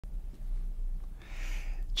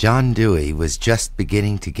John Dewey was just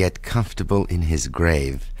beginning to get comfortable in his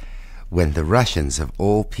grave when the Russians, of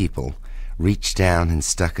all people, reached down and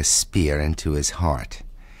stuck a spear into his heart.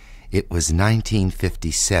 It was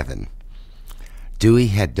 1957. Dewey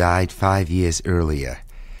had died 5 years earlier,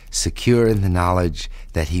 secure in the knowledge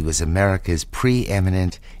that he was America's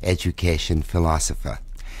preeminent education philosopher.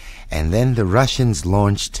 And then the Russians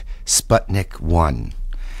launched Sputnik 1.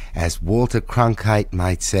 As Walter Cronkite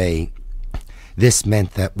might say, this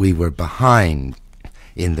meant that we were behind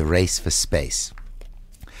in the race for space.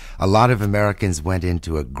 A lot of Americans went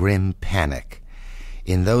into a grim panic.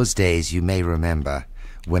 In those days, you may remember,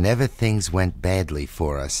 whenever things went badly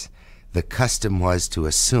for us, the custom was to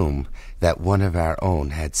assume that one of our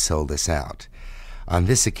own had sold us out. On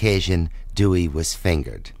this occasion, Dewey was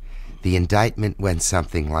fingered. The indictment went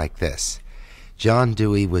something like this. John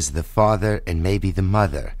Dewey was the father and maybe the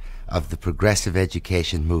mother of the progressive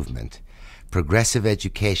education movement. Progressive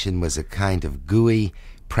education was a kind of gooey,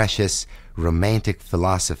 precious, romantic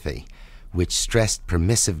philosophy which stressed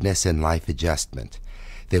permissiveness and life adjustment.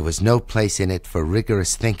 There was no place in it for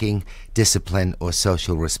rigorous thinking, discipline, or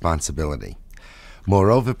social responsibility.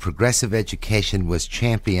 Moreover, progressive education was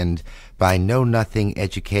championed by know-nothing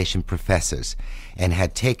education professors and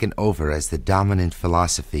had taken over as the dominant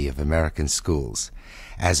philosophy of American schools.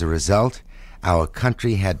 As a result, our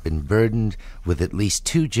country had been burdened with at least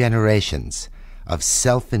 2 generations of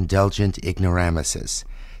self-indulgent ignoramuses,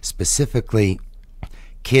 specifically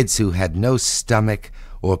kids who had no stomach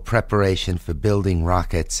or preparation for building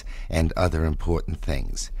rockets and other important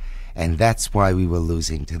things. And that's why we were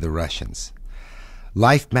losing to the Russians.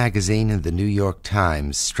 Life magazine and the New York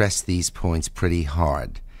Times stressed these points pretty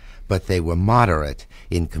hard, but they were moderate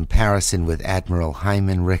in comparison with Admiral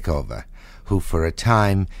Hyman Rickover, who for a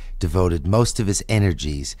time devoted most of his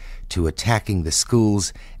energies to attacking the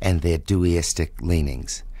schools and their Deweyistic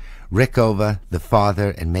leanings. Rickover, the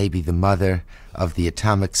father and maybe the mother of the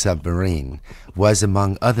atomic submarine, was,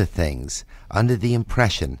 among other things, under the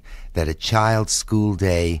impression that a child's school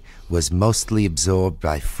day was mostly absorbed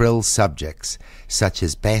by frill subjects such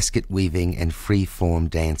as basket weaving and free-form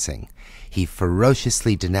dancing. He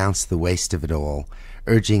ferociously denounced the waste of it all,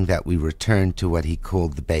 urging that we return to what he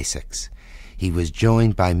called the basics. He was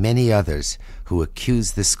joined by many others who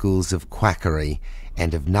accused the schools of quackery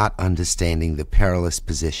and of not understanding the perilous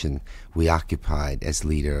position we occupied as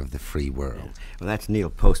leader of the free world. Well, that's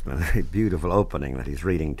Neil Postman, a beautiful opening that he's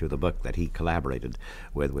reading to the book that he collaborated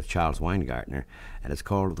with Charles Weingartner, and it's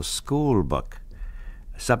called The School Book.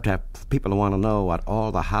 Subtype, people who want to know what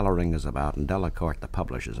all the hollering is about, and Delacorte, the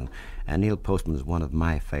publishers. And Neil Postman is one of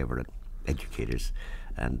my favorite educators,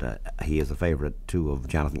 and he is a favorite, too, of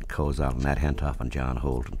Jonathan Kozol and Nat Hentoff and John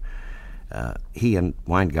Holt. He and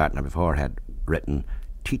Weingartner before had written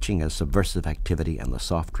Teaching as Subversive Activity and the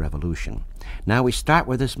Soft Revolution. Now we start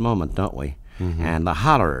with this moment, don't we? Mm-hmm. And the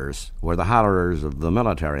hollerers were the hollerers of the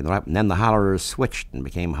military, and then the hollerers switched and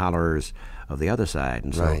became hollerers of the other side.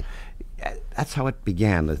 And so that's how it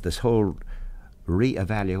began, this whole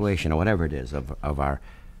re-evaluation, or whatever it is, of our,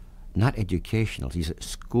 not educational, these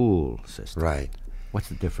school system. Right. What's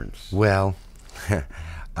the difference? Well,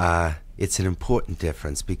 it's an important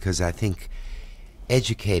difference because I think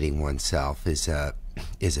educating oneself is a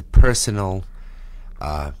personal,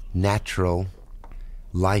 natural,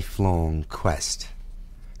 lifelong quest.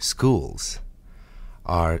 Schools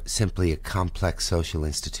are simply a complex social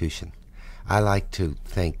institution. I like to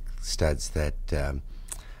think, Studs, that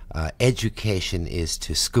education is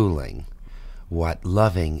to schooling what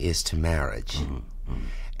loving is to marriage. Mm-hmm. Mm-hmm.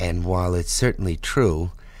 And while it's certainly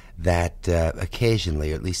true that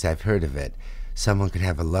occasionally, or at least I've heard of it, someone could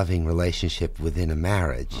have a loving relationship within a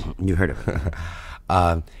marriage. You heard of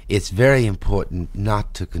it. It's very important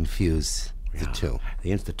not to confuse the two.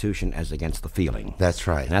 The institution as against the feeling. That's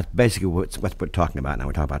right. And that's basically what we're talking about now.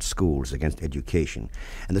 We're talking about schools against education.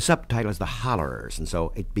 And the subtitle is The Hollerers. And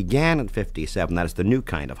so it began in 57. That is the new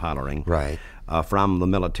kind of hollering. Right. From the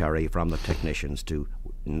military, from the technicians to,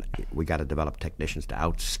 we got to develop technicians to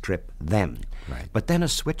outstrip them. Right. But then a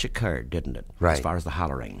switch occurred, didn't it? Right. As far as the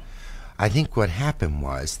hollering. I think what happened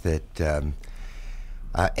was that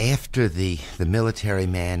after the military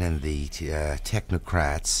man and the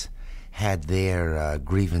technocrats had their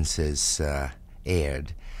grievances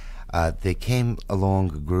aired, there came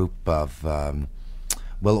along a group of,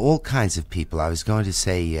 all kinds of people. I was going to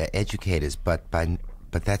say educators, but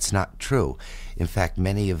that's not true. In fact,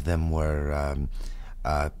 many of them were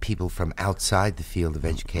people from outside the field of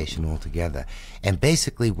education altogether. And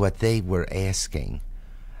basically what they were asking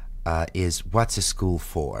is, what's a school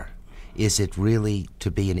for? Is it really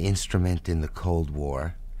to be an instrument in the Cold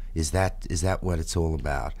War? Is that what it's all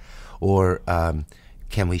about? Or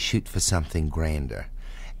can we shoot for something grander?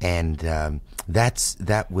 And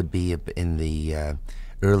that would be in the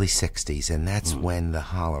early 60s, and that's when the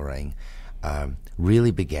hollering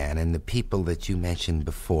really began. And the people that you mentioned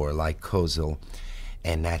before, like Kozel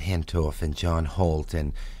and Nat Hentoff and John Holt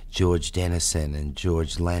and George Dennison and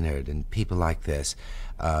George Leonard and people like this.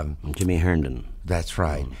 Jimmy Herndon. That's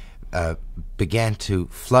right. Began to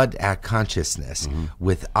flood our consciousness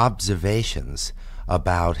with observations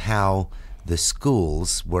about how the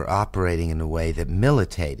schools were operating in a way that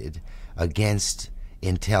militated against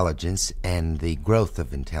intelligence and the growth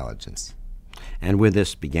of intelligence. And with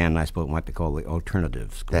this began, I suppose, what they call the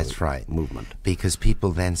alternative school That's right. movement. Because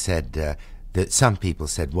people then said, that some people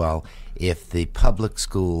said, well, if the public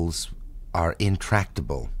schools are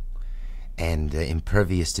intractable and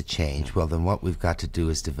impervious to change, well, then what we've got to do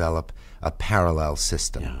is develop a parallel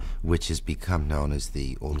system, which has become known as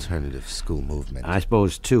the alternative school movement. I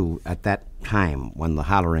suppose, too, at that time, when the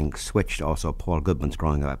hollering switched, also Paul Goodman's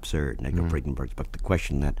Growing Up Absurd, Nico Friedenberg's book, the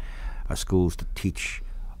question that are schools to teach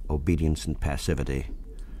obedience and passivity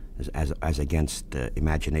as against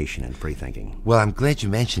imagination and free thinking. Well, I'm glad you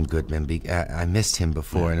mentioned Goodman. I missed him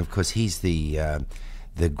before, and of course he's the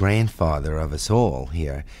grandfather of us all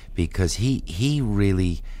here, because he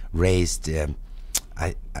really raised the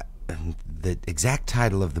exact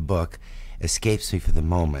title of the book escapes me for the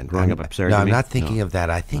moment. Growing Up Absurd. No, I'm not thinking of that.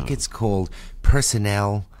 I think it's called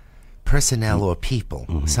Personnel or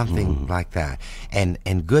People, something like that.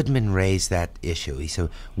 And Goodman raised that issue. He said,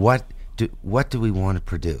 what do we want to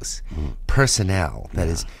produce? Personnel, that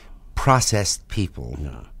is processed people,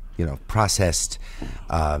 processed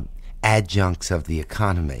adjuncts of the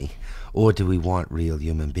economy, or do we want real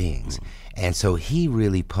human beings? And so he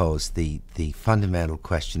really posed the fundamental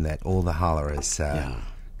question that all the hollerers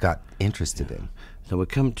got interested in. So we'll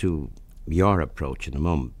come to your approach in a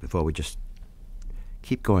moment, before we just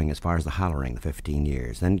keep going as far as the hollering, the 15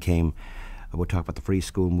 years. Then came, we'll talk about the free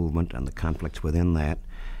school movement and the conflicts within that.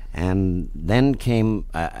 And then came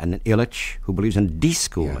an Illich who believes in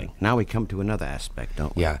deschooling. Yeah. Now we come to another aspect,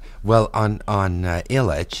 don't we? Yeah. Well, on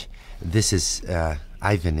Illich, this is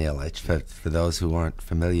Ivan Illich, for those who aren't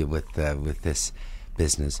familiar with this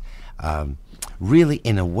business. Really,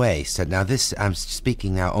 in a way, so now this, I'm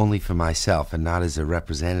speaking now only for myself and not as a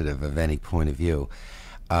representative of any point of view.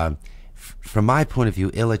 From my point of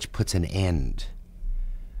view, Illich puts an end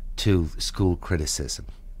to school criticism.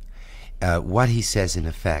 What he says, in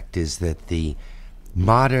effect, is that the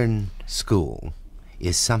modern school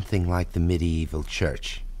is something like the medieval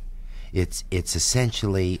church. It's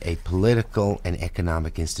essentially a political and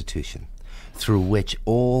economic institution through which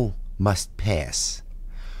all must pass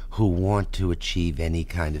who want to achieve any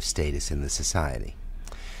kind of status in the society.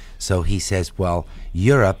 So he says, well,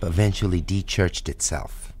 Europe eventually de-churched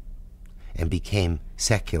itself and became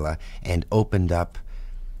secular and opened up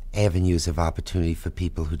avenues of opportunity for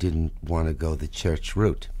people who didn't want to go the church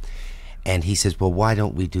route. And he says, well, why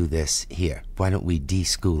don't we do this here? Why don't we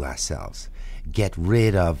de-school ourselves? Get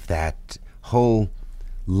rid of that whole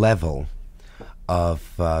level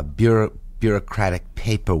of bureaucratic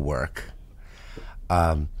paperwork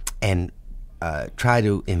and try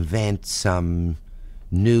to invent some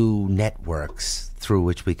new networks through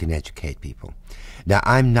which we can educate people. Now,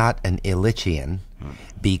 I'm not an Illichian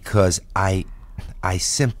because I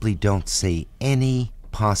simply don't see any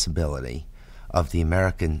possibility of the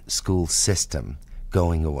American school system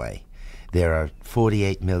going away. There are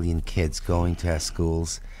 48 million kids going to our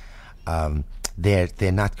schools.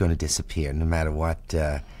 They're not going to disappear, no matter what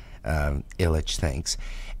Illich thinks.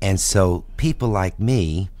 And so people like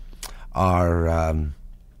me are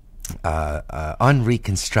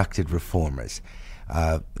unreconstructed reformers.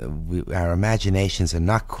 Our imaginations are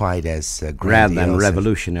not quite as rather than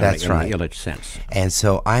revolutionary. That's right. In the Illich sense. And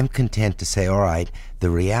so I'm content to say, all right, the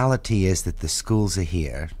reality is that the schools are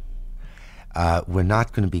here. We're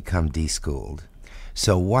not going to become deschooled.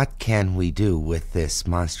 So what can we do with this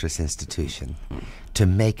monstrous institution to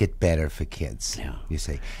make it better for kids? Yeah. You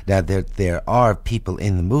see. Now, there are people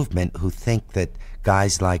in the movement who think that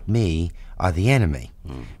guys like me are the enemy.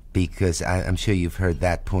 Because I'm sure you've heard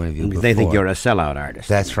that point of view before. They think you're a sellout artist.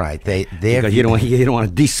 That's right. Because you don't want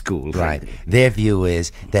to deschool. Right. Their view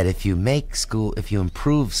is that if you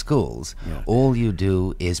improve schools, all you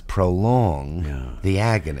do is prolong the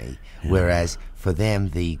agony. Whereas for them,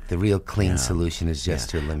 the real clean solution is just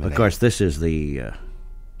to eliminate. Of course, this is the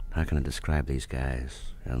how can I describe these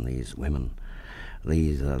guys and these women?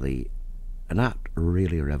 These are not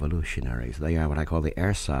really revolutionaries. They are what I call the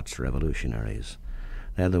ersatz revolutionaries.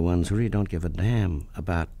 they're the ones who really don't give a damn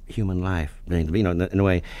about human life. You know, in a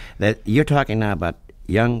way that you're talking now about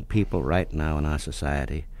young people right now in our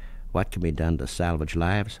society. What can be done to salvage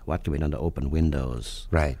lives? What can be done to open windows?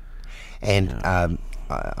 Right. And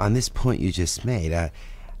on this point you just made,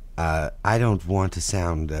 I don't want to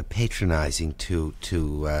sound patronizing to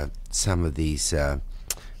some of these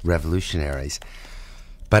revolutionaries,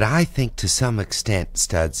 but I think to some extent,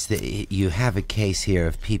 Studs, you have a case here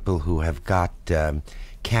of people who have got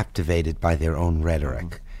captivated by their own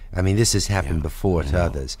rhetoric. I mean, this has happened before to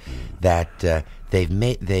others, that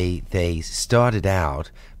they started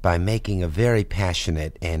out by making a very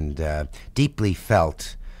passionate and deeply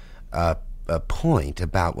felt a point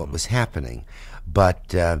about what was happening,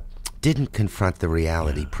 but didn't confront the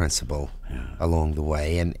reality principle along the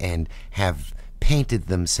way, and have painted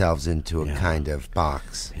themselves into a kind of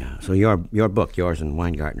box. Yeah. So your book, yours and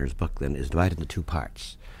Weingartner's book, then, is divided into two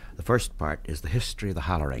parts. The first part is the history of the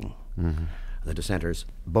hollering. The dissenters,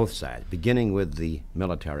 both sides, beginning with the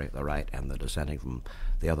military, the right, and the dissenting from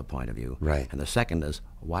the other point of view. Right. And the second is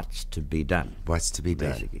what's to be done. What's to be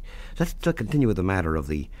basically. done. Let's still continue with the matter of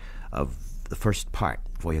the first part,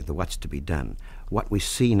 for you, the what's to be done. What we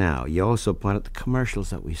see now, you also point out the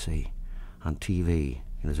commercials that we see on TV.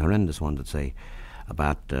 There's horrendous ones that say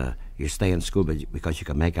about you stay in school because you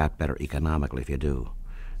can make out better economically if you do.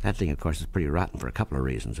 That thing, of course, is pretty rotten for a couple of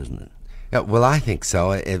reasons, isn't it? Well, I think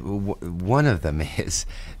so. One of them is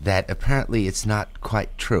that apparently it's not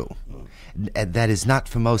quite true. That is not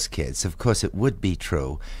for most kids. Of course, it would be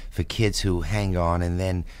true for kids who hang on and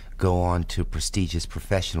then go on to prestigious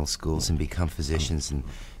professional schools and become physicians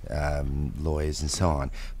and lawyers and so on.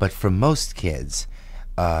 But for most kids,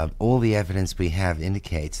 all the evidence we have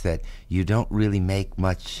indicates that you don't really make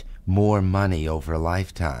much more money over a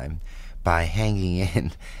lifetime by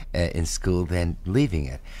hanging in school than leaving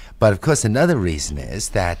it. But of course, another reason is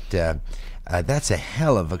that that's a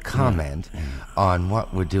hell of a comment on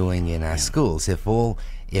what we're doing in our schools. If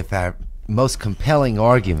our most compelling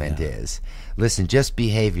argument is, listen, just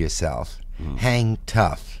behave yourself, hang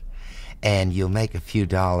tough, and you'll make a few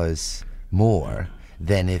dollars more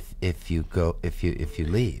than if you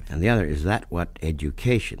leave. And the other, is that what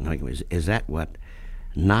education, is that what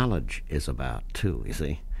knowledge is about too, you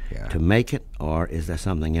see? Yeah. To make it, or is there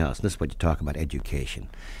something else? This is what you talk about education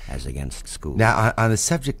as against school. Now, on the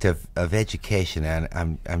subject of education,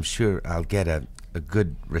 and I'm sure I'll get a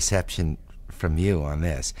good reception from you on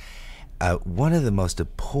this, one of the most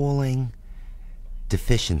appalling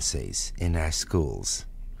deficiencies in our schools,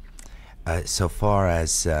 so far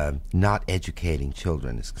as not educating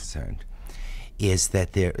children is concerned, is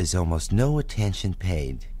that there is almost no attention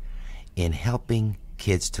paid in helping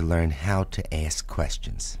kids to learn how to ask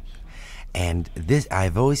questions. And this,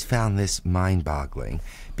 I've always found this mind-boggling,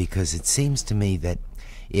 because it seems to me that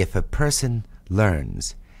if a person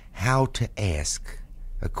learns how to ask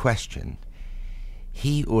a question,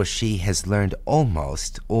 he or she has learned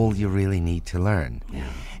almost all you really need to learn.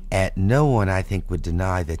 No one, I think, would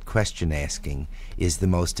deny that question asking is the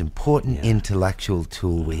most important intellectual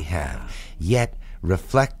tool we have. Yet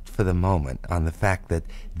reflect for the moment on the fact that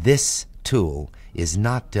this tool is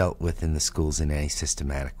not dealt with in the schools in any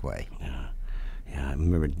systematic way. Yeah, I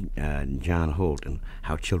remember John Holt and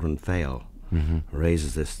How Children Fail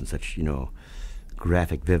raises this in such,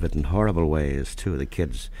 graphic, vivid, and horrible ways, too. The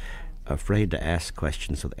kids are afraid to ask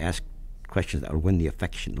questions, so they ask questions that will win the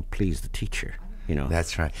affection and please the teacher.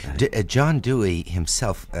 That's right. John Dewey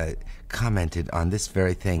himself commented on this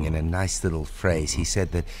very thing in a nice little phrase. He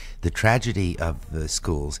said that the tragedy of the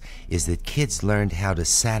schools is that kids learned how to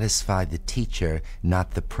satisfy the teacher,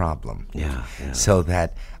 not the problem. So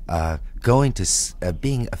that going to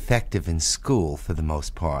being effective in school, for the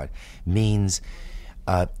most part, means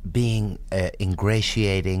being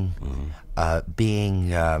ingratiating,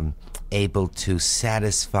 being able to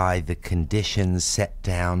satisfy the conditions set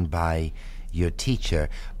down by your teacher,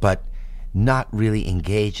 but not really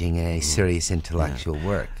engaging in any serious intellectual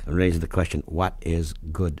work. It raises the question, what is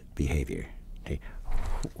good behavior? Okay.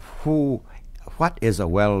 What is a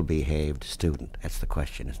well-behaved student? That's the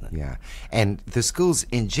question, isn't it? Yeah. And the schools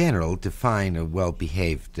in general define a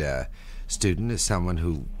well-behaved student as someone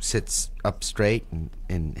who sits up straight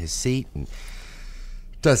in his seat and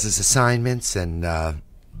does his assignments and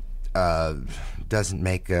doesn't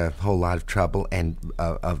make a whole lot of trouble, and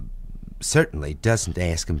certainly doesn't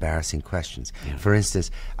ask embarrassing questions. For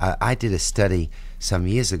instance, I did a study some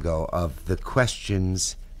years ago of the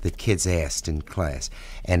questions that kids asked in class,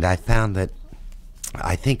 and I found that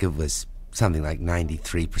I think it was something like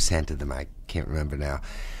 93% of them, I can't remember now,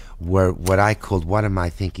 were what I called what am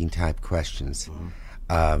I thinking type questions.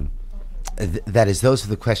 that is, those are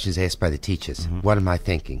the questions asked by the teachers. What am I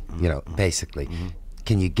thinking? You know, basically.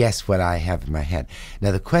 Can you guess what I have in my head?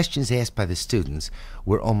 Now, the questions asked by the students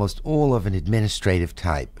were almost all of an administrative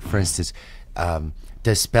type. For instance,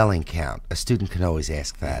 does spelling count? A student can always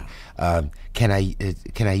ask that. Can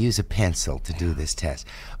I use a pencil to do this test?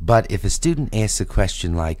 But if a student asks a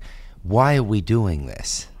question like, why are we doing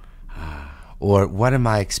this? Or what am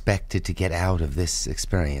I expected to get out of this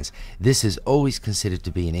experience? This is always considered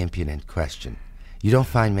to be an impudent question. You don't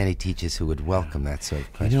find many teachers who would welcome that sort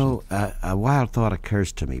of question. You know, a wild thought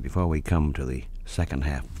occurs to me before we come to the second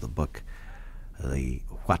half of the book, the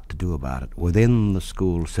what to do about it. Within the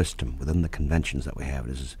school system, within the conventions that we have,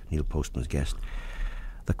 this is Neil Postman's guest,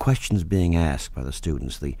 the questions being asked by the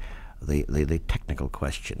students, the technical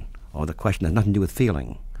question, or the question that has nothing to do with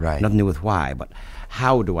feeling, right, nothing to do with why, but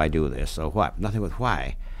how do I do this, or what, nothing with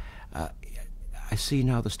why. I see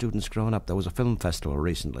now the students growing up. There was a film festival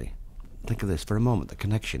recently. Think of this for a moment, the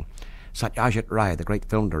connection. Satyajit Ray, the great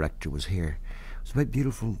film director, was here. It was a very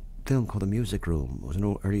beautiful film called The Music Room. It was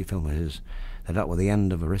an early film of his that dealt with the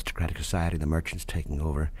end of aristocratic society, the merchants taking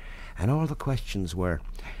over. And all the questions were,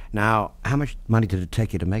 now, how much money did it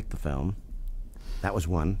take you to make the film? That was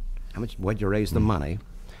one. Where'd you raise the money?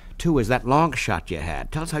 Two is that long shot you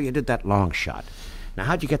had. Tell us how you did that long shot. Now,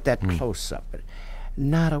 how'd you get that close up?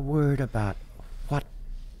 Not a word about what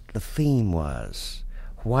the theme was.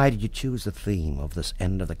 Why did you choose the theme of this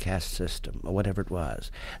end of the caste system, or whatever it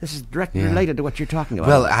was? This is directly related to what you're talking about.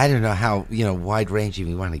 Well, I don't know how wide-ranging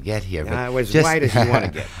we want to get here, but as wide as you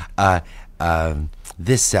want to get.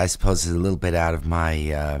 This, I suppose, is a little bit out of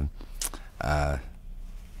my,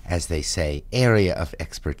 as they say, area of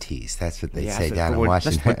expertise. That's what they say down in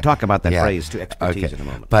Washington. Let's talk about that phrase, to expertise, in a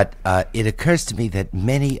moment. But it occurs to me that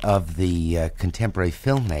many of the contemporary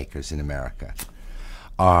filmmakers in America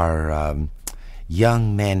are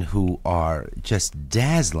young men who are just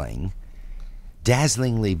dazzlingly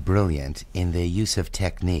brilliant in their use of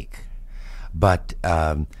technique, but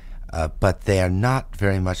they are not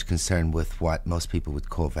very much concerned with what most people would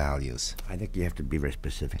call values. I think you have to be very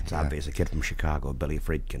specific. It's obvious. A kid from Chicago, Billy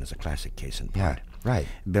Friedkin, is a classic case in point. Yeah, right.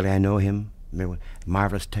 Billy, I know him.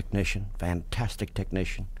 Marvelous technician, fantastic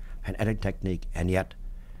technician, an editing technique, and yet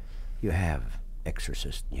you have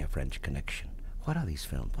Exorcist and you have French Connection. What are these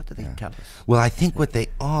films? What do they tell us? Well, I think what they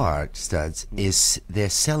are, Studs, is they're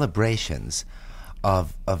celebrations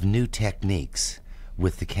of new techniques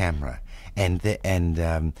with the camera, and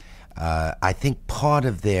I think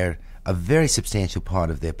a very substantial part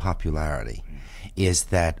of their popularity is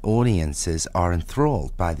that audiences are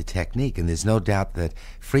enthralled by the technique, and there's no doubt that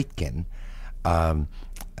Friedkin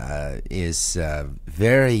is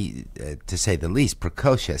very, to say the least,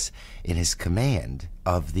 precocious in his command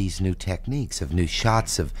of these new techniques, of new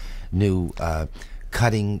shots, of new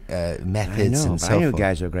cutting methods, and so forth. I knew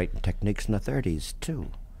guys who were great in techniques in the 30s, too.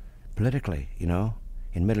 Politically,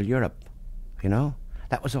 in Middle Europe,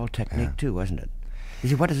 That was all technique, too, wasn't it? You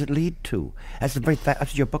see, what does it lead to? That's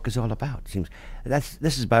what your book is all about, it seems.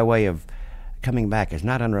 This is by way of coming back. It's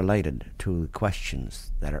not unrelated to the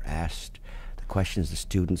questions that are asked, the questions the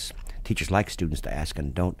teachers like students to ask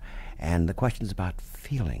and don't, and the questions about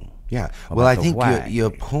feeling. Yeah. Well, I think your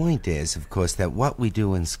point is, of course, that what we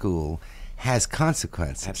do in school has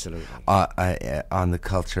consequences. Absolutely. On the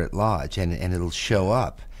culture at large, and it'll show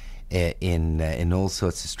up in all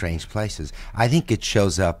sorts of strange places. I think it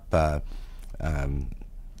shows up, for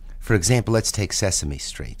example, let's take Sesame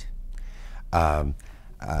Street.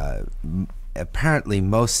 Apparently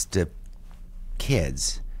most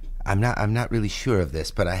kids, I'm not really sure of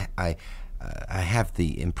this, but I have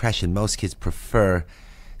the impression most kids prefer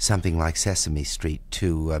something like Sesame Street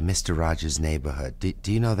to Mr. Rogers' Neighborhood.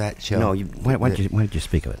 Do you know that show? No. Why did you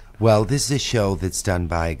speak of it? Well, this is a show that's done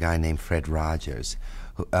by a guy named Fred Rogers,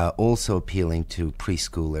 also appealing to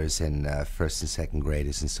preschoolers and first and second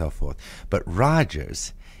graders and so forth. But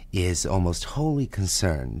Rogers is almost wholly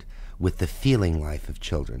concerned with the feeling life of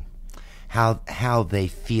children, how they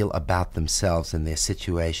feel about themselves and their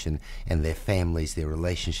situation and their families, their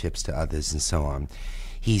relationships to others, and so on.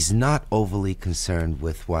 He's not overly concerned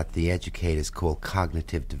with what the educators call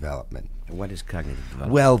cognitive development. What is cognitive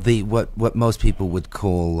development? Well, what most people would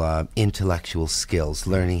call intellectual skills,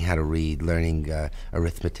 learning how to read, learning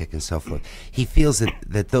arithmetic, and so forth. He feels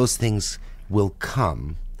that those things will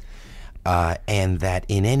come, and that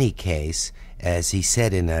in any case, as he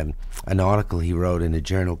said in an article he wrote in a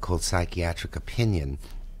journal called Psychiatric Opinion,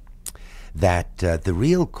 that the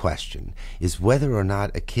real question is whether or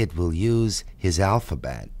not a kid will use his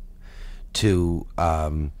alphabet to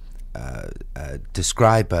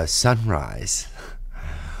describe a sunrise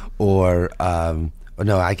or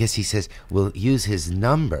no, I guess he says will use his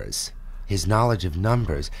numbers, his knowledge of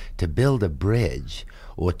numbers, to build a bridge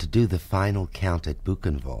or to do the final count at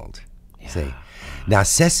Buchenwald. Yeah. See? Now,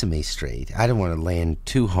 Sesame Street, I don't want to land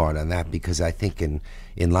too hard on that because I think in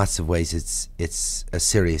lots of ways it's a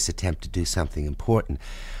serious attempt to do something important.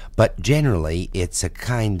 But generally, it's a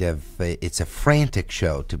kind of, it's a frantic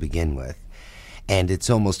show to begin with. And it's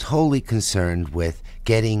almost wholly concerned with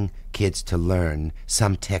getting kids to learn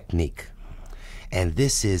some technique. And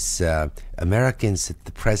this is, Americans at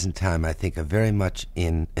the present time, I think, are very much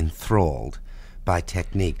enthralled by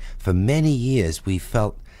technique. For many years, we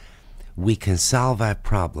felt we can solve our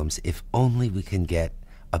problems if only we can get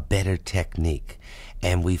a better technique.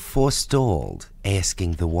 And we forestalled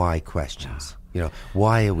asking the why questions. You know,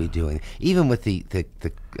 why are we doing it? Even with the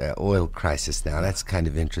oil crisis now, that's kind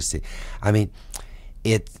of interesting. I mean,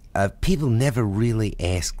 people never really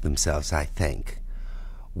ask themselves, I think,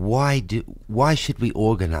 why should we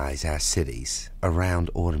organize our cities around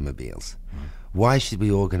automobiles? Why should we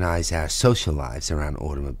organize our social lives around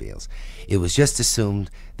automobiles? It was just assumed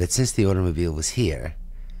that since the automobile was here,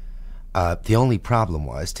 the only problem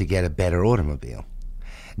was to get a better automobile.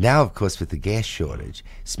 Now, of course, with the gas shortage,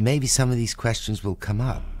 maybe some of these questions will come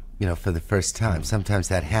up, you know, for the first time. Sometimes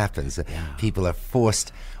that happens. People are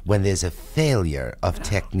forced, when there's a failure of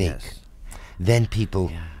technique, then people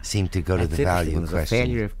seem to go to the value question. When there's a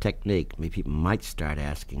failure of technique, maybe people might start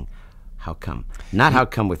asking, how come? Not how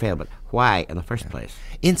come we failed, but why in the first place?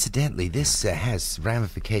 Incidentally, this has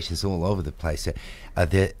ramifications all over the place.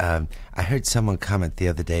 I heard someone comment the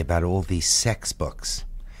other day about all these sex books.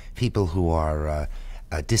 People who are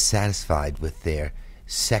dissatisfied with their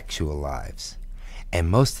sexual lives. And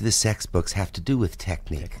most of the sex books have to do with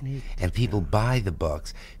technique. And people buy the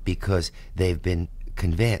books because they've been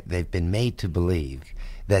convinced, they've been made to believe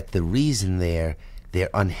that the reason they're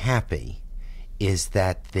unhappy is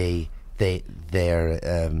that their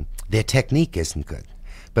technique isn't good.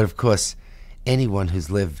 But of course, anyone who's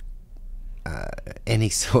lived any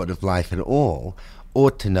sort of life at all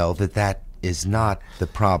ought to know that that is not the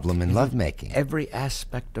problem in lovemaking. Every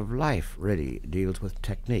aspect of life really deals with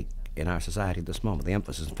technique in our society at this moment. The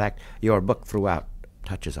emphasis, in fact, your book throughout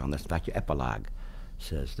touches on this. In fact, your epilogue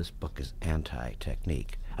says this book is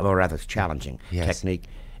anti-technique, or rather it's challenging. Technique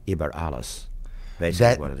über alles.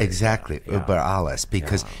 Exactly, über alles,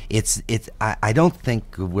 because I don't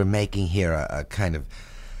think we're making here a kind of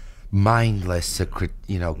mindless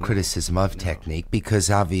criticism of technique, because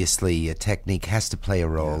obviously technique has to play a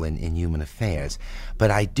role in human affairs. But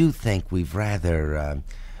I do think we've rather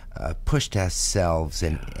pushed ourselves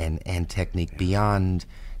and technique beyond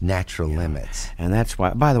natural limits. And that's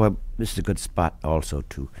why, by the way, this is a good spot also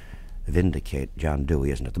to vindicate John Dewey,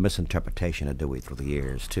 isn't it? The misinterpretation of Dewey through the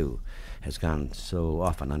years, too, has gone so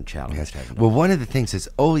often unchallenged. Yes. Well, one of the things that's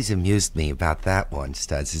always amused me about that one,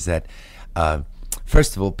 Studs, is that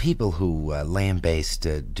first of all, people who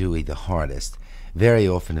lambaste Dewey the hardest very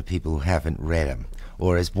often are people who haven't read him.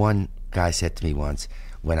 Or as one guy said to me once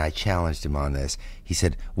when I challenged him on this, he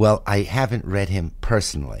said, well, I haven't read him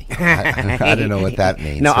personally. I don't know what that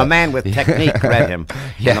means. No, a man with technique read him.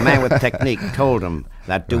 And a man with technique told him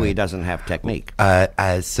that Dewey doesn't have technique.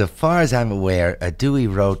 So far as I'm aware, Dewey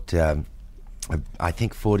wrote, I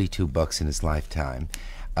think, 42 books in his lifetime,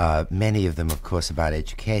 many of them, of course, about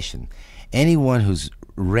education. Anyone who's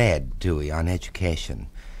read Dewey on education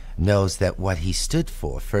knows that what he stood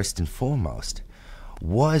for, first and foremost,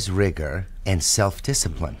 was rigor and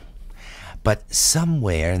self-discipline. But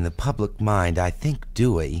somewhere in the public mind, I think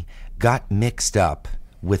Dewey got mixed up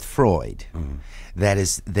with Freud. That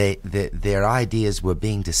is, their ideas were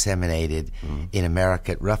being disseminated in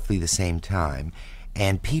America at roughly the same time,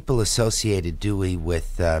 and people associated Dewey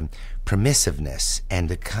with permissiveness and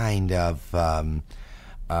a kind of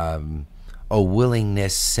a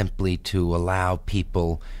willingness simply to allow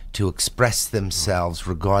people to express themselves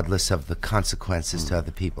regardless of the consequences to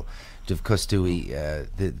other people. Of course, Dewey,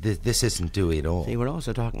 this isn't Dewey at all. See, we're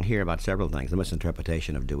also talking here about several things. The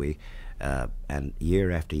misinterpretation of Dewey, and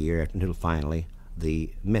year after year, until finally the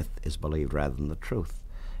myth is believed rather than the truth.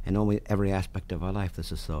 And only every aspect of our life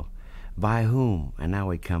this is so. By whom? And now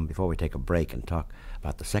we come, before we take a break and talk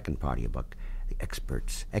about the second part of your book, the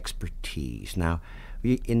expertise. Now,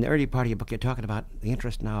 in the early part of your book, you're talking about the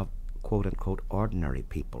interest now of quote-unquote ordinary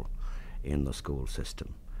people in the school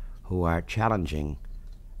system who are challenging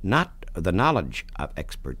not the knowledge of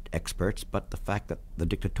experts, but the fact that the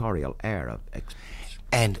dictatorial air of experts.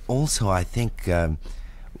 And also, I think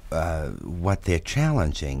what they're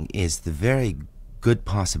challenging is the very good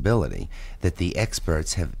possibility that the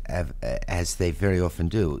experts have, as they very often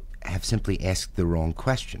do, have simply asked the wrong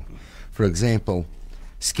question. For example,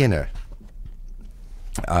 Skinner,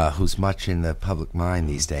 who's much in the public mind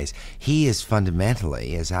these days, he is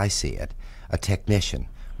fundamentally, as I see it, a technician.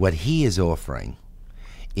 What he is offering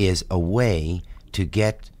is a way to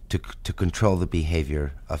get to control the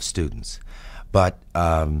behavior of students. But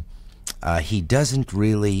he doesn't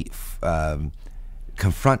really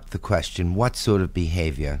confront the question, what sort of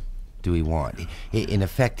behavior do we want? In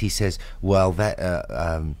effect, he says, well,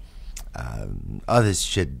 that others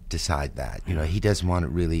should decide that. You know, he doesn't want to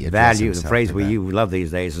really address value. The phrase we love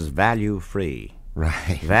these days is value-free.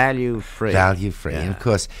 Right. Value-free. Value-free. Yeah. And, of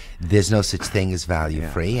course, there's no such thing as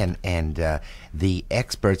value-free. Yeah. And the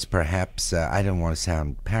experts, perhaps, I don't want to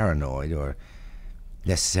sound paranoid or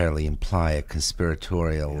necessarily imply a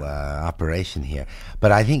conspiratorial operation here,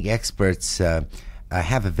 but I think experts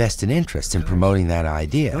have a vested interest in promoting that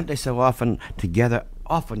idea. Don't they so often together?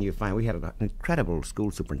 Often you find, we had an incredible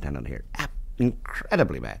school superintendent here,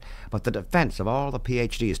 incredibly bad, but the defense of all the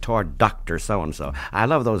PhDs toward Dr. So-and-so. I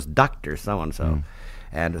love those Dr. So-and-so.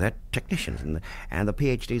 And they're technicians, and the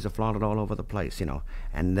PhDs are flaunted all over the place, you know,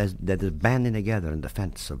 and they're banding together in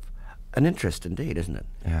defense of an interest indeed, isn't it?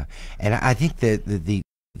 Yeah, and I think that the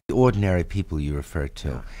ordinary people you refer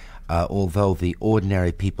to, although the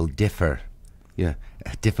ordinary people differ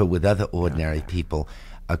with other ordinary people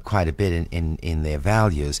quite a bit in their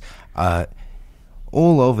values,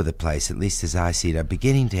 all over the place, at least as I see it, are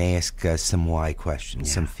beginning to ask some why questions,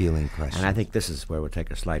 some feeling questions. And I think this is where we'll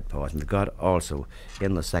take a slight pause. And we've got also,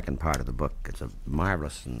 in the second part of the book, it's a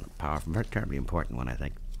marvelous and powerful, very terribly important one, I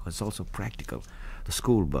think. It's also practical. The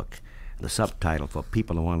school book, the subtitle for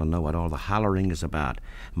people who want to know what all the hollering is about.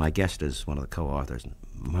 My guest is one of the co-authors,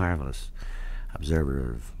 marvelous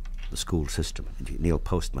observer of the school system, Neil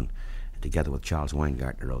Postman, together with Charles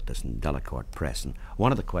Weingartner, wrote this in Delacorte Press. And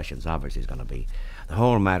one of the questions obviously is going to be the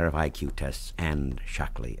whole matter of IQ tests and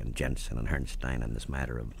Shockley and Jensen and Herrnstein and this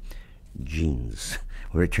matter of genes.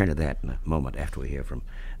 We'll return to that in a moment after we hear from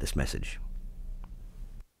this message.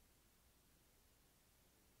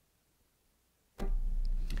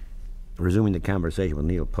 Resuming the conversation with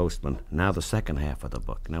Neil Postman, now the second half of the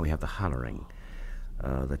book. Now we have the hollering,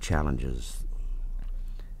 the challenges,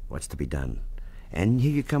 what's to be done. And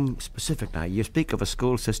here you come specific now. You speak of a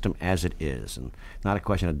school system as it is, and not a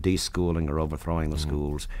question of deschooling or overthrowing the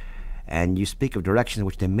schools. And you speak of directions in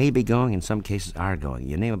which they may be going, in some cases are going.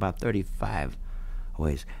 You name about 35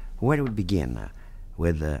 ways. Where do we begin now?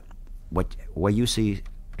 With where you see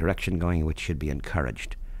direction going which should be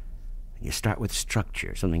encouraged. You start with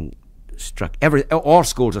structure, something all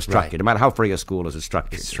schools are structured. Right. No matter how free a school is, it's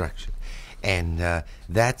structured. It's structured. And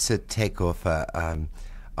that's a takeoff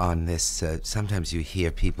on this. Sometimes you hear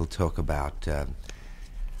people talk about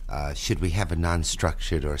should we have a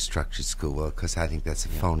non-structured or a structured school? Well, because I think that's a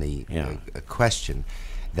phony question.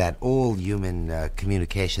 That all human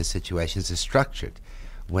communication situations are structured.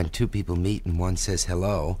 When two people meet and one says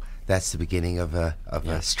hello, that's the beginning of a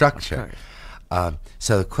structure.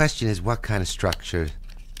 So the question is, what kind of structure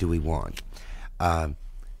do we want?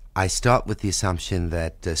 I start with the assumption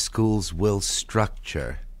that schools will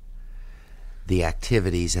structure the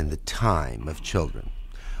activities and the time of children.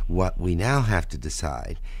 What we now have to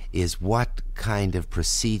decide is what kind of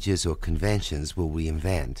procedures or conventions will we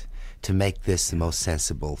invent to make this the most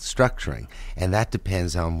sensible structuring. And that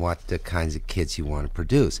depends on what kinds of kids you want to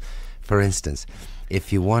produce. For instance,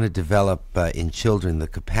 if you want to develop in children the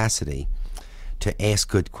capacity to ask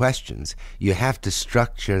good questions, you have to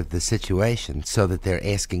structure the situation so that they're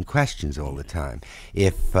asking questions all the time.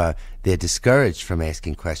 If they're discouraged from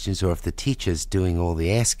asking questions, or if the teacher's doing all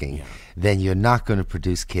the asking, then you're not going to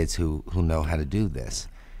produce kids who know how to do this.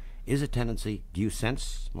 Is a tendency, do you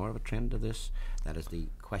sense more of a trend to this? That is the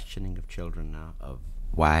questioning of children now of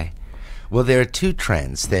why? Well, there are two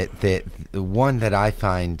trends. The one that I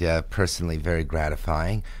find personally very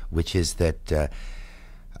gratifying, which is that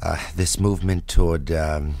this movement toward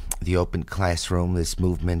the open classroom, this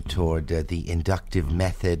movement toward the inductive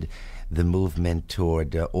method, the movement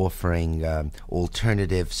toward offering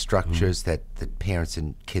alternative structures that parents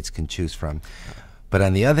and kids can choose from. But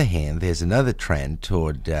on the other hand, there's another trend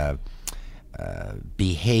toward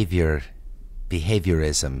behaviorism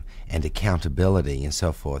and accountability and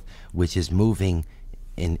so forth, which is moving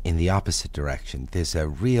in the opposite direction. There's a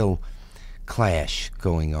real clash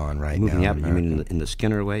going on right now. Moving up, you mean in the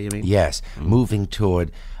Skinner way, you mean? Yes, moving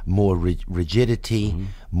toward more rigidity,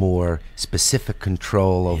 more specific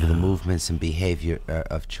control over the movements and behavior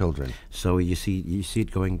of children. So you see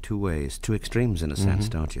it going two ways, two extremes in a sense,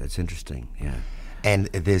 don't you? It's interesting, And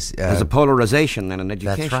there's a polarization then in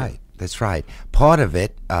education. That's right. Part of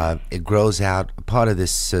it, it grows out, part of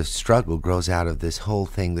this struggle grows out of this whole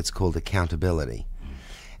thing that's called accountability.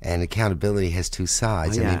 and accountability has two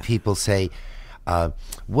sides. Oh, I yeah. mean, people say,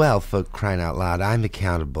 well, for crying out loud, I'm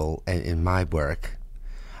accountable in my work.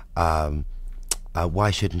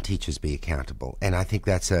 Why shouldn't teachers be accountable? And I think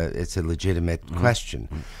it's a legitimate question.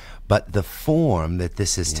 But the form that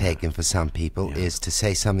this has taken for some people is to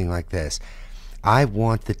say something like this: I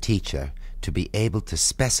want the teacher to be able to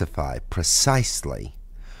specify precisely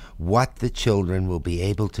what the children will be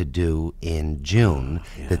able to do in June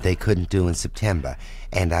that they couldn't do in September.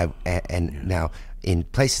 And now in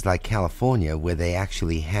places like California, where they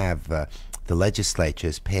actually have the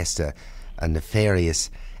legislatures passed a nefarious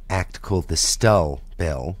act called the Stull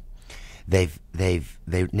Bill, they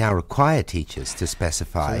now require teachers to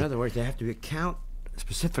specify. So in other words, they have to account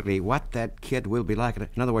specifically what that kid will be like.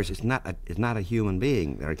 In other words, it's not a human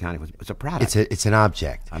being they're accounting for. It's a product. It's an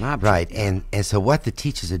object. An object, right? yeah. And so what the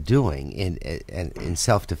teachers are doing in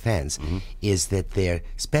self-defense is that they're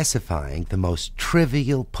specifying the most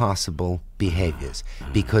trivial possible behaviors,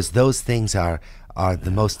 because those things are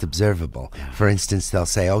the most observable. For instance, they'll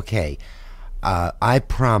say, okay, I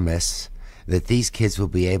promise that these kids will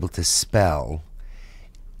be able to spell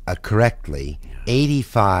correctly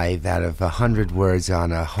 85 out of 100 words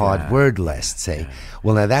on a hard word list, say.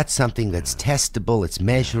 Well, now that's something that's testable, it's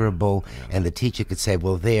measurable, and the teacher could say,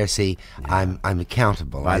 well, there, see, I'm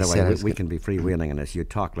accountable. By the way, we can be freewheeling in this. You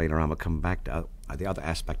talk later on. We'll come back to the other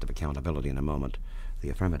aspect of accountability in a moment, the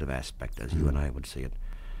affirmative aspect, as you and I would see it,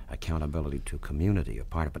 accountability to community, a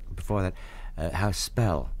part of it. But before that, how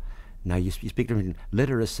spell. Now, you speak between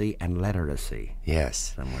literacy and leteracy.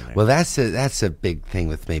 Yes. Somewhere there. Well, that's a big thing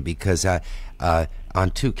with me, because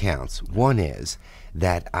on two counts. One is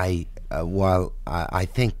that while I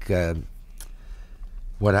think that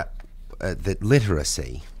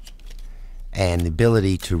literacy and the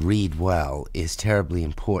ability to read well is terribly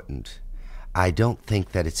important, I don't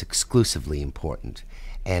think that it's exclusively important.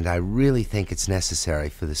 And I really think it's necessary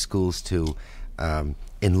for the schools to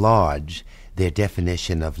enlarge their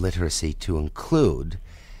definition of literacy to include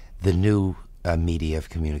the new media of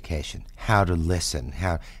communication, how to listen,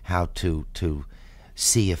 how to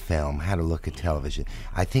see a film, how to look at television.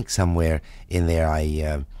 I think somewhere in there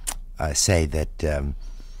I say that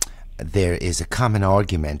there is a common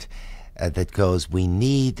argument that goes, we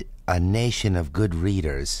need a nation of good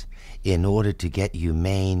readers in order to get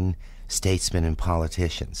humane statesmen and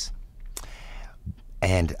politicians.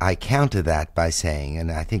 And I counter that by saying,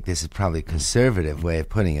 and I think this is probably a conservative way of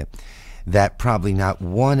putting it, that probably not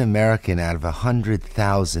one American out of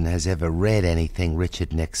 100,000 has ever read anything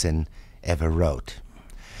Richard Nixon ever wrote.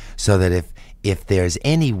 So that if there's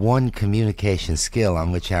any one communication skill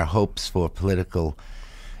on which our hopes for political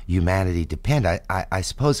humanity depend, I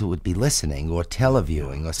suppose it would be listening or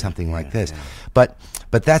televiewing or something like this. But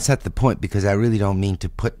that's not the point, because I really don't mean to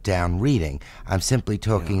put down reading. I'm simply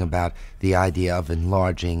talking about the idea of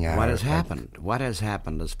enlarging our... What has happened? What has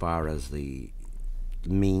happened as far as the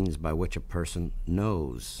means by which a person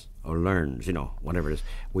knows or learns, whatever it is.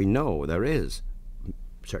 We know there is a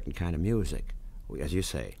certain kind of music, as you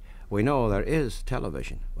say. We know there is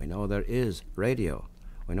television. We know there is radio.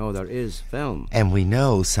 We know there is film. And we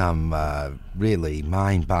know some really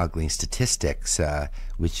mind-boggling statistics,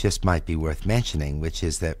 which just might be worth mentioning, which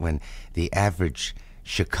is that when the average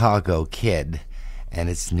Chicago kid, and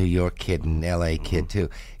it's New York kid and L.A. kid too,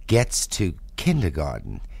 gets to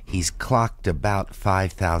kindergarten, he's clocked about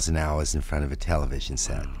 5,000 hours in front of a television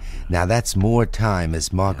set. Now, that's more time,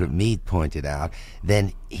 as Margaret Mead pointed out,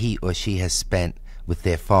 than he or she has spent with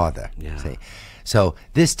their father. See? So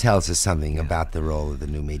this tells us something about the role of the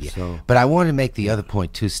new media. But I want to make the other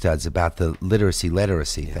point too, Studs, about the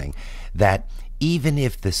literacy thing, that even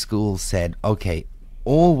if the school said, okay,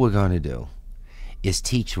 all we're going to do is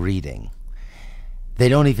teach reading, they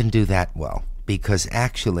don't even do that well, because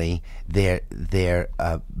actually they're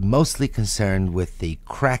mostly concerned with the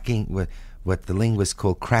cracking, with what the linguists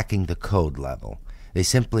call cracking the code level. They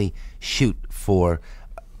simply shoot for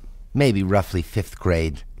maybe roughly 5th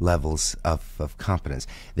grade levels of competence.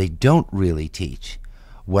 They don't really teach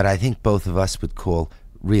what I think both of us would call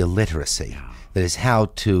real literacy. That is how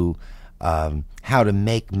to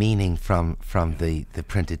make meaning from the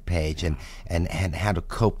printed page, and how to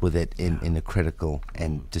cope with it in a critical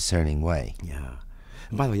and discerning way. Yeah.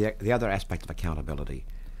 And by the way, the other aspect of accountability,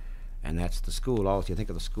 and that's the school also. You think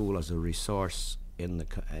of the school as a resource in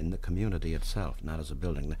the community itself, not as a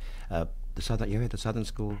building. You heard the Southern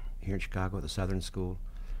School here in Chicago, the Southern School?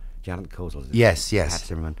 Janet Kozel. Yes. Pat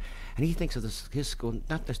Zimmerman. And he thinks of his school,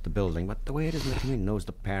 not just the building, but the way it is in the community. Knows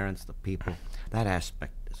the parents, the people. That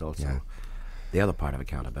aspect is also the other part of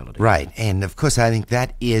accountability. Right, and of course I think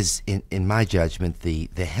that is, in my judgment, the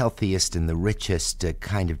healthiest and the richest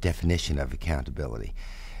kind of definition of accountability.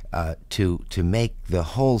 To make the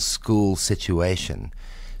whole school situation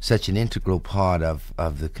such an integral part of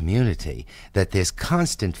the community that there's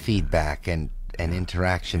constant feedback and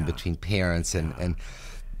interaction between parents and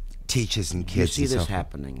teachers and kids. You see and this so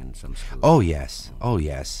happening in some schools? Oh yes, oh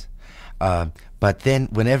yes. But then,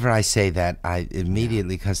 whenever I say that, I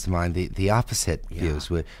immediately comes to mind the opposite views,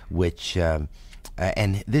 which,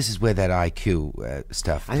 and this is where that IQ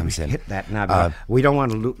stuff I think we comes should in. hit that now. We don't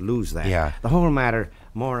want to lose that. Yeah. The whole matter,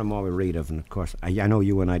 more and more we read of, and of course, I know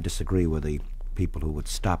you and I disagree with the people who would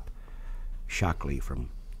stop Shockley from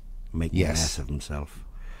making an ass of himself,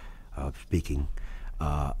 speaking. There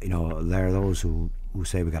are those who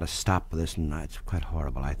say we got to stop this, and it's quite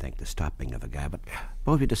horrible, I think, the stopping of a guy. But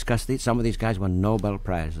suppose we discuss these. Some of these guys won Nobel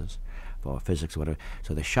Prizes for physics or whatever.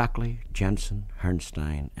 So there's Shockley, Jensen,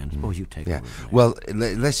 Herrnstein, and suppose you take over. Well,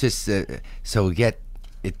 let's just, so we get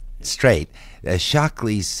it straight.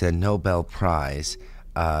 Shockley's Nobel Prize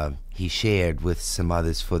he shared with some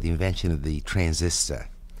others for the invention of the transistor.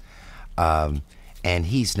 And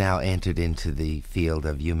he's now entered into the field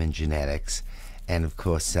of human genetics. And of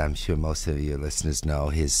course, I'm sure most of your listeners know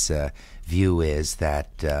his view is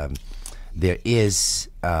that there is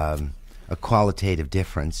a qualitative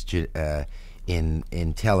difference in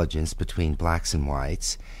intelligence between blacks and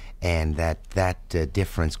whites, and that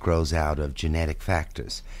difference grows out of genetic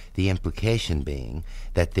factors. The implication being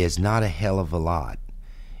that there's not a hell of a lot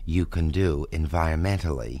you can do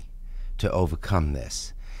environmentally to overcome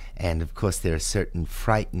this. And of course, there are certain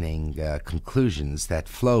frightening conclusions that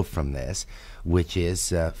flow from this, which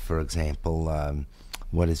is, for example,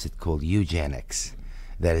 what is it called? Eugenics.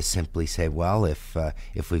 That is simply say, well, if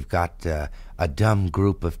we've got a dumb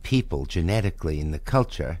group of people genetically in the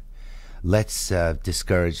culture, let's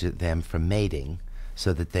discourage them from mating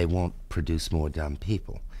so that they won't produce more dumb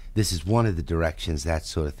people. This is one of the directions that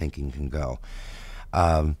sort of thinking can go.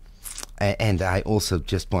 And I also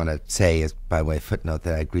just want to say, as by way of footnote,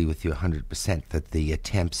 that I agree with you 100% that the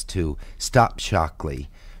attempts to stop Shockley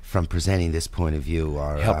from presenting this point of view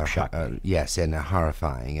are yes, and are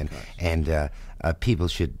horrifying, and people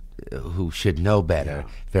who should know better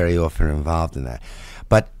very often are involved in that.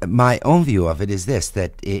 But my own view of it is this: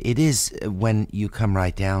 that it is, when you come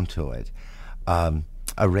right down to it,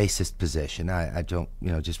 a racist position. I don't,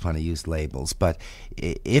 just want to use labels, but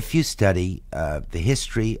if you study the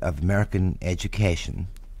history of American education,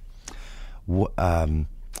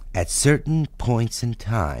 at certain points in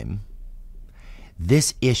time,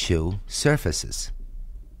 this issue surfaces.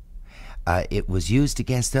 It was used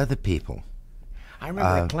against other people. I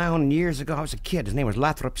remember a clown years ago. I was a kid. His name was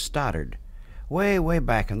Lathrop Stoddard, way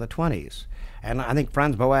back in the 20s. And I think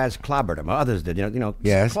Franz Boas clobbered him. Others did,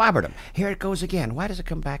 yes. Clobbered him. Here it goes again. Why does it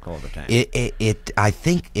come back all the time? I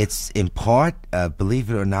think it's in part,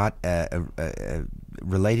 believe it or not,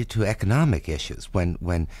 related to economic issues. When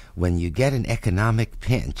you get an economic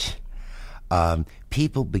pinch,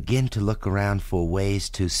 people begin to look around for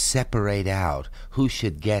ways to separate out who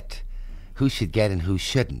should get and who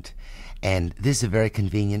shouldn't. And this is a very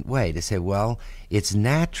convenient way to say, well, it's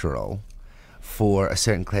natural for a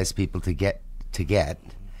certain class of people to get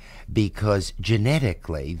because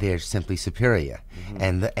genetically they're simply superior,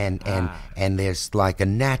 and there's like a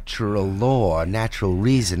natural law, a natural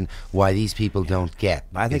reason why these people don't get.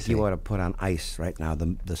 I think you ought to put on ice right now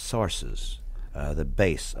the sources, the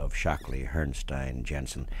base of Shockley, Herrnstein,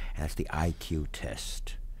 Jensen, and that's the IQ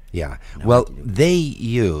test. Yeah. Well, they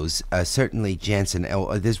use, certainly Jensen,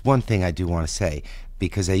 there's one thing I do want to say,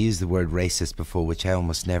 because I used the word racist before, which I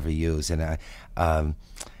almost never use, and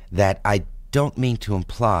that I don't mean to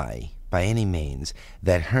imply by any means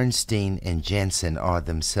that Herrnstein and Jensen are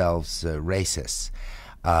themselves racists.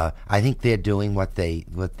 I think they're doing what they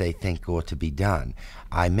think ought to be done.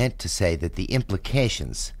 I meant to say that the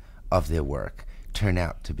implications of their work turn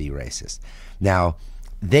out to be racist. Now,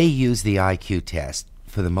 they use the IQ test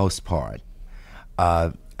for the most part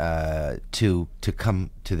to come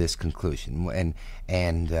to this conclusion,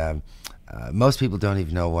 and most people don't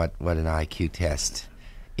even know what an IQ test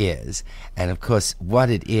is. And of course, what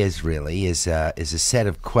it is really is a set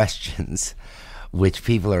of questions which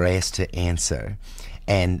people are asked to answer,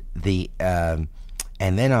 and then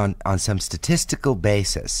on some statistical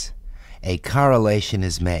basis, a correlation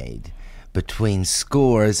is made between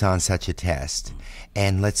scores on such a test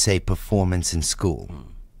and, let's say, performance in school.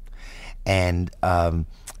 And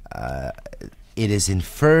it is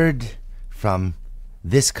inferred from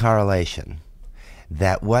this correlation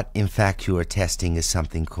that what in fact you are testing is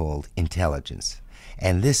something called intelligence.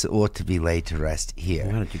 And this ought to be laid to rest here.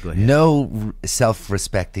 Why don't you go ahead? No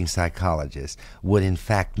self-respecting psychologist would in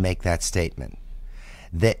fact make that statement.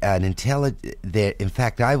 In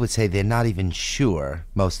fact, I would say they're not even sure,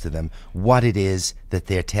 most of them, what it is that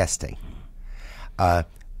they're testing.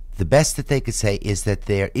 The best that they could say is that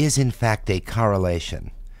there is in fact a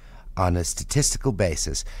correlation on a statistical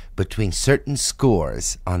basis between certain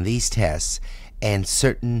scores on these tests and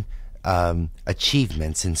certain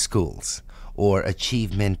achievements in schools or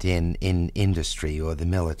achievement in industry or the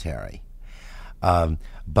military.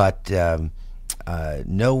 But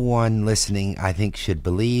no one listening, I think, should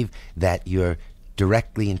believe that you're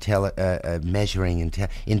directly measuring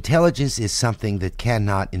intelligence is something that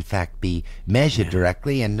cannot, in fact, be measured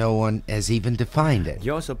directly, and no one has even defined it.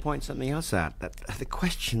 You also point something else out, that the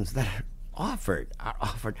questions that are offered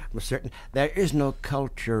from a certain. There is no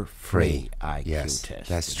culture-free IQ test.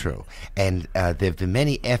 That's true. And there have been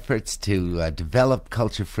many efforts to develop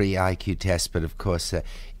culture-free IQ tests, but of course,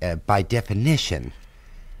 by definition,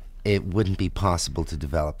 it wouldn't be possible to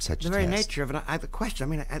develop such a test. The very nature of it, the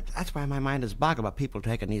question, that's why my mind is boggled about people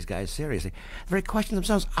taking these guys seriously. The very questions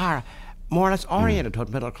themselves are more or less oriented toward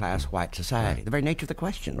middle-class white society. Right. The very nature of the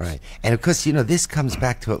questions. Right. And of course, this comes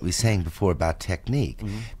back to what we were saying before about technique,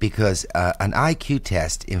 because an IQ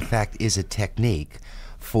test, in fact, is a technique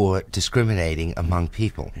for discriminating among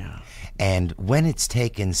people. Yeah. And when it's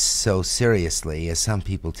taken so seriously as some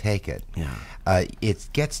people take it, it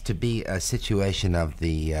gets to be a situation of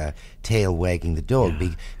the tail wagging the dog,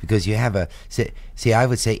 because you have I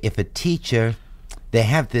would say if a teacher, they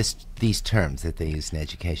have these terms that they use in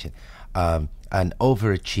education, an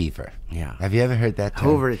overachiever. Yeah. Have you ever heard that term?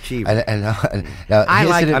 Overachiever. I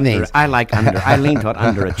I lean toward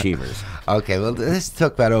underachievers. Okay, well, let's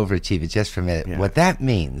talk about overachiever just for a minute. Yeah. What that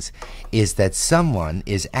means is that someone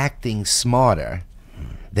is acting smarter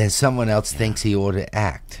than someone else thinks he ought to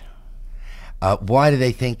act. Why do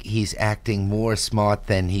they think he's acting more smart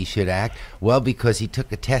than he should act? Well, because he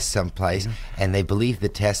took a test someplace, and they believe the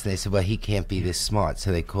test, and they said, well, he can't be this smart,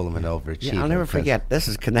 so they call him an overachiever. Yeah, I'll never forget. This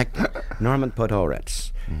is connected. Norman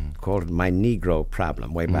Podhoretz called it my Negro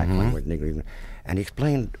problem way back when we were Negro. And he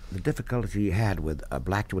explained the difficulty he had with a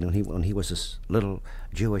black kid when he was this little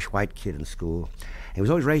Jewish white kid in school. He was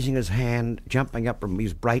always raising his hand, jumping up, he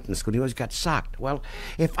was bright in school. He always got socked. Well,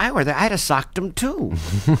 if I were there, I'd have socked him too.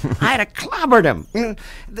 I'd have clobbered him.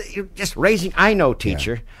 Just raising, I know,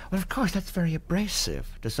 teacher. Yeah. Well, of course, that's very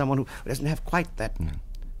abrasive to someone who doesn't have quite that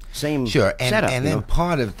same setup. And then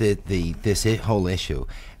part of this whole issue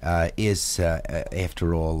is,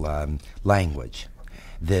 after all, language.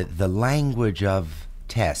 The language of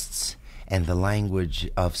tests and the language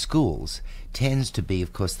of schools tends to be,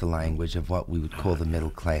 of course, the language of what we would call the middle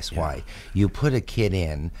class white. You put a kid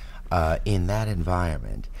in that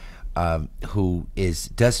environment who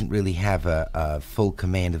doesn't really have a full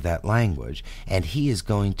command of that language, and he is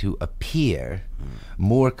going to appear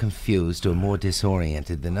more confused or more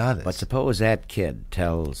disoriented than others. But suppose that kid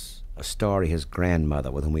tells a story his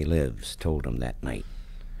grandmother with whom he lives told him that night.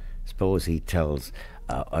 Suppose he tells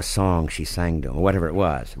a song she sang to him, or whatever it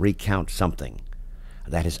was, recount something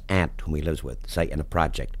that his aunt, whom he lives with, say in a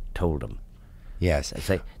project, told him. Yes.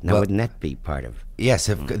 Say, now wouldn't that be part of? Yes,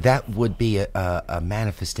 that would be a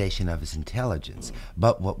manifestation of his intelligence.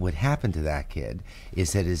 But what would happen to that kid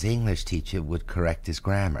is that his English teacher would correct his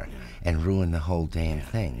grammar and ruin the whole damn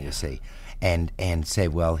thing. You see. And say,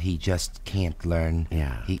 well, he just can't learn.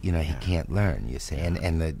 He can't learn. You see,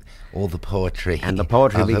 and all the poetry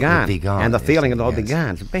will be gone, and the feeling will all be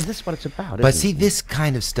gone. So this is what it's about. But see, this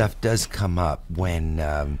kind of stuff does come up when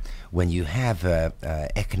you have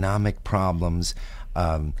economic problems,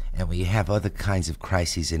 and when you have other kinds of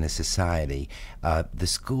crises in a society. The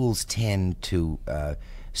schools tend to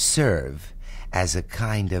serve as a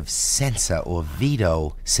kind of censor or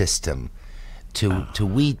veto system to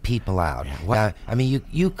weed people out. I mean,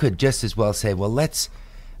 you could just as well say, well, let's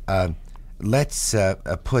put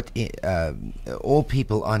all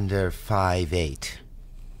people under 5'8".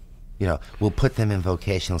 We'll put them in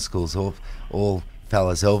vocational schools. All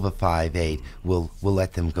fellas over 5'8", we'll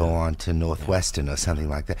let them go on to Northwestern or something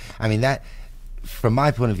like that. I mean, that, from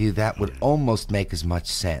my point of view, that would almost make as much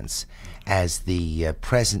sense as the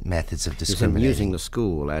present methods of discriminating. Using the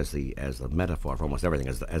school as the metaphor for almost everything,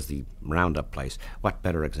 as the roundup place. What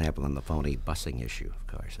better example than the phony busing issue, of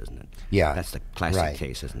course, isn't it? Yeah. That's the classic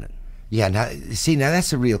case, isn't it? Yeah, now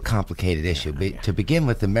that's a real complicated issue. To begin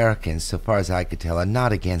with, Americans, so far as I could tell, are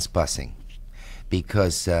not against busing,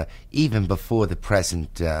 because even before the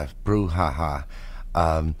present brouhaha,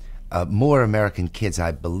 more American kids,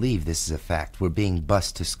 I believe this is a fact, were being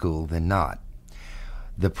bused to school than not.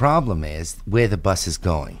 The problem is where the bus is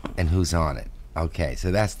going and who's on it. Okay,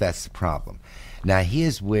 so that's the problem. Now,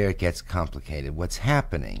 here's where it gets complicated. What's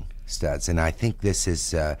happening, Studs, and I think this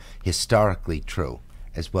is historically true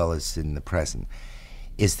as well as in the present,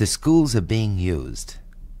 is the schools are being used,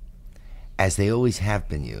 as they always have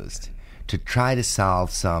been used, to try to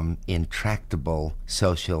solve some intractable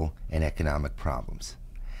social and economic problems.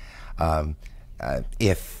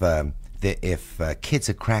 If kids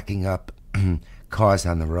are cracking up cars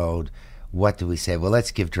on the road, what do we say? Well,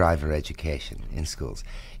 let's give driver education in schools.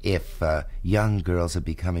 If young girls are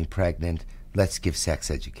becoming pregnant, let's give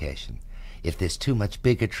sex education. If there's too much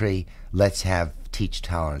bigotry, let's teach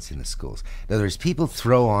tolerance in the schools. In other words, people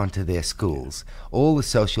throw onto their schools all the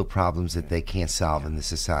social problems that they can't solve in the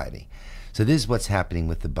society. So this is what's happening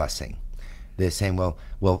with the busing. They're saying,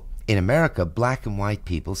 well, in America, black and white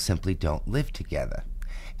people simply don't live together,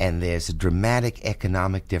 and there's a dramatic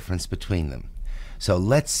economic difference between them. So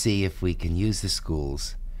let's see if we can use the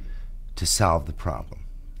schools to solve the problem.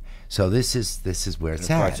 So this is where it's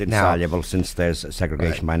at. Of course, it's insoluble since there's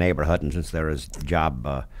segregation by neighborhood and since there is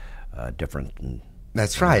job different.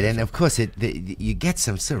 That's right, and of course you get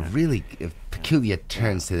some sort of really peculiar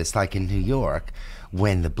turns to this, like in New York,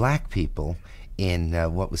 when the black people in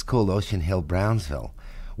what was called Ocean Hill, Brownsville,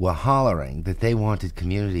 were hollering that they wanted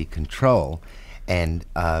community control, and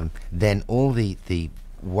then all the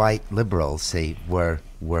white liberals say were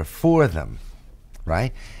for them,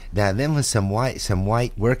 right? Now then was some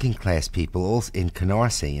white working class people also in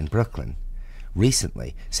Canarsie in Brooklyn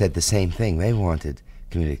recently said the same thing. They wanted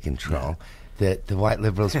community control. The white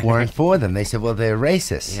liberals weren't for them. They said, well, they're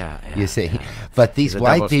racist, you see. Yeah. But these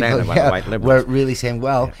white people were really saying,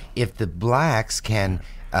 well, if the blacks can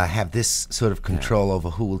have this sort of control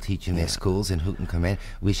over who will teach in their schools and who can come in,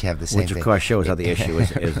 we should have the same thing. Which, of course, shows how the issue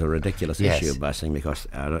is a ridiculous issue of busing, because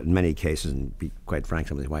in many cases, and be quite frank,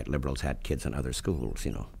 some of these white liberals had kids in other schools,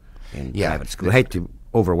 in private schools. I hate to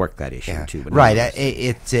overwork that issue too. But right.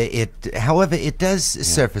 However, it does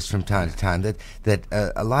surface from time to time that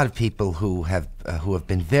a lot of people who have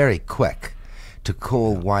been very quick to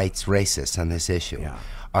call whites racist on this issue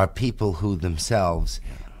are people who themselves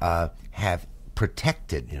have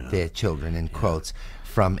protected their children, in quotes,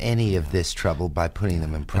 from any of this trouble by putting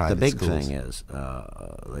them in private schools. But the big thing is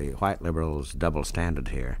the white liberals' double standard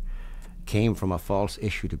here came from a false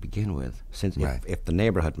issue to begin with. Since if the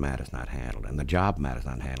neighborhood matter's not handled and the job matter's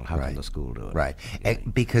not handled, how can the school do it? Right.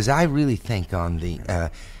 Because I really think on the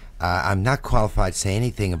I'm not qualified to say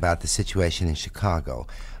anything about the situation in Chicago,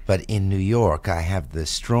 but in New York I have the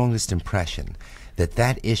strongest impression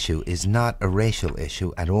that issue is not a racial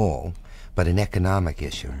issue at all, but an economic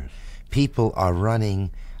issue. People are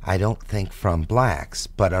running, I don't think from blacks,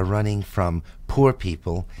 but are running from poor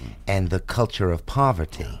people and the culture of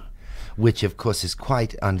poverty, which of course is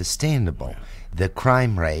quite understandable. The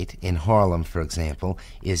crime rate in Harlem, for example,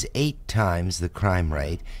 is 8 times the crime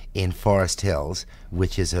rate in Forest Hills,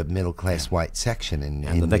 which is a middle-class white section in New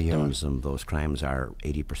York. And the victims of those crimes are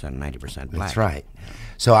 80%, 90% black. That's right.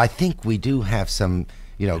 So I think we do have some,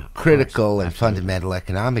 critical and fundamental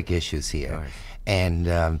economic issues here. And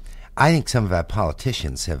I think some of our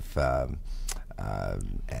politicians have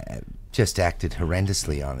just acted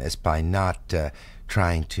horrendously on this by not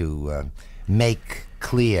trying to make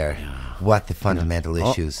clear what the fundamental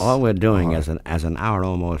issues all we're doing are. As an hour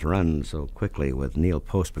almost runs so quickly with Neil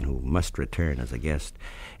Postman, who must return as a guest,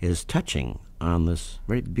 is touching on this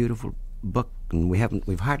very beautiful book, and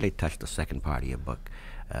we've hardly touched the second part of your book.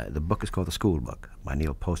 The book is called The School Book by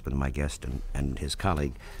Neil Postman, my guest, and his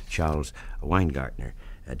colleague Charles Weingartner,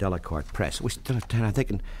 Delacorte Press. We're still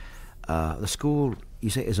thinking the school, you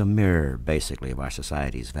say, is a mirror basically of our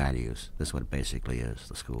society's values. This is what it basically is.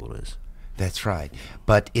 The school is. That's right.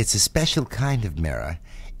 But it's a special kind of mirror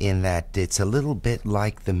in that it's a little bit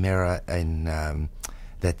like the mirror in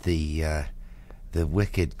that the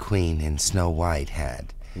wicked queen in Snow White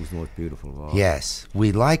had. It was the most beautiful of all. Yes.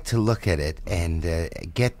 We like to look at it and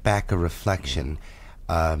get back a reflection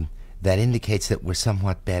that indicates that we're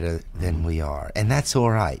somewhat better than we are. And that's all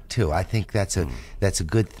right, too. I think that's a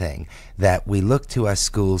good thing, that we look to our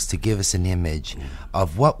schools to give us an image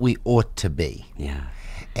of what we ought to be. Yeah.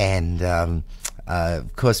 And,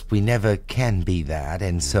 of course, we never can be that,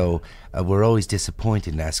 and so we're always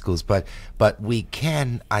disappointed in our schools. But we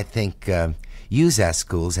can, I think, use our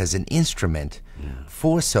schools as an instrument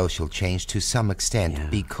for social change to some extent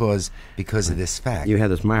because of this fact. You have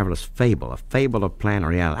this marvelous fable, a fable of plan or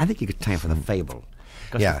reality. I think you could time for the fable.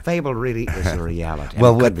 Because Yeah. the fable really is a reality. and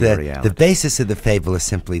Well, it could what be a reality. the basis of the fable is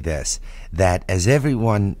simply this: that, as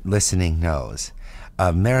everyone listening knows,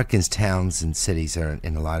 Americans' towns and cities are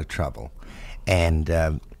in a lot of trouble, and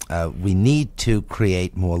we need to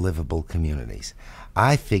create more livable communities.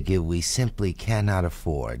 I figure we simply cannot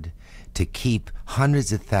afford to keep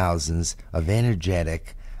hundreds of thousands of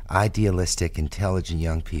energetic, idealistic, intelligent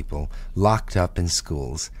young people locked up in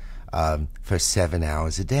schools for 7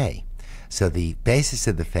 hours a day. So the basis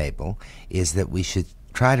of the fable is that we should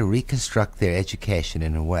try to reconstruct their education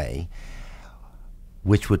in a way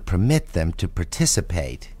which would permit them to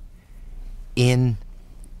participate in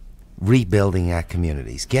rebuilding our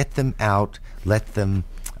communities. Get them out, let them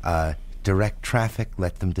direct traffic,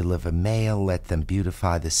 let them deliver mail, let them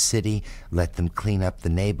beautify the city, let them clean up the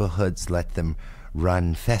neighborhoods, let them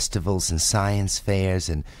run festivals and science fairs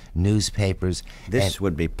and newspapers. This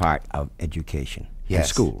would be part of education. Yes, and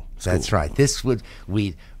school. That's right. This would,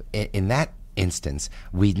 in that instance,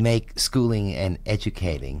 we'd make schooling and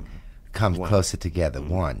educating come closer together.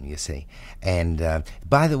 One, you see. And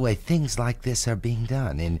by the way, things like this are being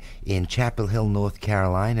done in Chapel Hill, North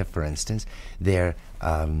Carolina, for instance. Their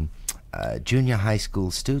junior high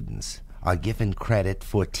school students are given credit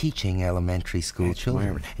for teaching elementary school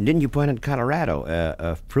children. And didn't you point out Colorado,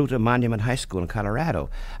 Fruita Monument High School in Colorado?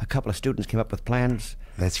 A couple of students came up with plans.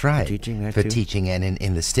 That's right. For teaching there For too? teaching, and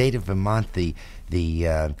in the state of Vermont, the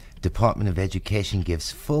Department of Education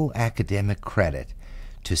gives full academic credit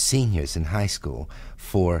to seniors in high school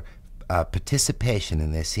for participation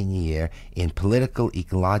in their senior year in political,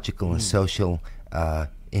 ecological, and social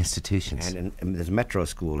institutions. And there's a metro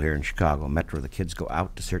school here in Chicago. Metro, the kids go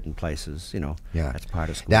out to certain places. Yeah. That's part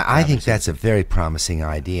of school. Now, I think obviously. that's a very promising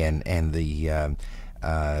idea, and the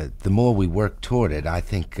more we work toward it, I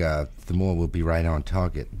think the more we'll be right on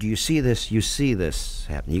target. Do you see this? You see this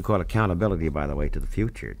happen. You call accountability, by the way, to the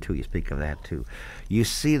future too. You speak of that too. You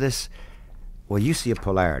see this. Well, you see a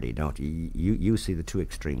polarity, don't you? You see the two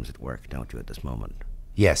extremes at work, don't you, at this moment?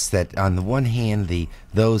 Yes, that on the one hand,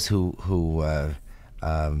 those who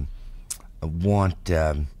want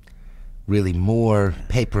really more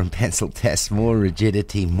paper and pencil tests, more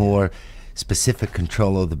rigidity, more specific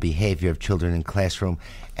control of the behavior of children in classroom,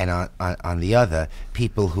 and on the other,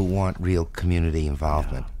 people who want real community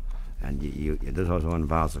involvement. Yeah. And this also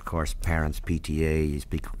involves, of course, parents, PTA. You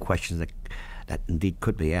speak of questions that indeed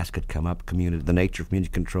could be asked, could come up, community, the nature of community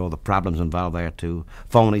control, the problems involved there too,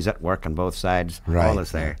 phonies at work on both sides, Right. all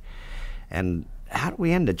is there. And how do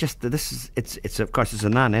we end it? Just it's of course it's a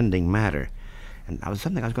non-ending matter, and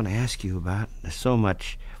something I was going to ask you about. There's so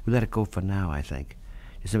much. We let it go for now, I think.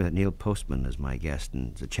 Just remember that Neil Postman is my guest,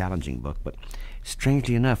 and it's a challenging book, but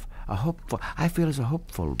strangely enough, I feel it's a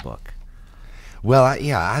hopeful book. Well,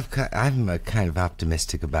 I'm kind of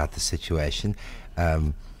optimistic about the situation.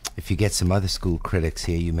 If you get some other school critics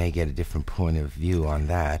here, you may get a different point of view on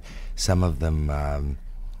that. Some of them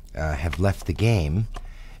have left the game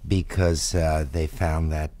because they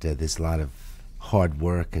found that there's a lot of hard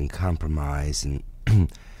work and compromise and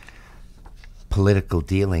political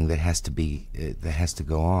dealing that has to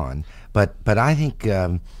go on. But I think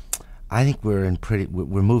we're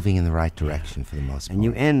moving in the right direction for the most part. And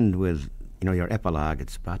you end with your epilogue.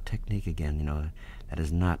 It's about technique again. That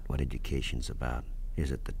is not what education's about. Is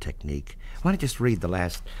it the technique? Why don't you just read the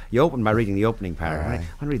last... You opened by reading the opening paragraph. Right.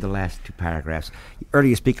 Why don't you read the last two paragraphs?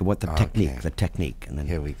 Earlier you speak of what the technique, and then...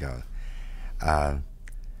 Here we go.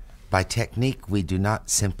 By technique, we do not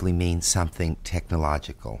simply mean something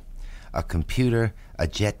technological. A computer, a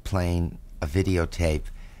jet plane, a videotape,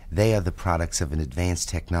 they are the products of an advanced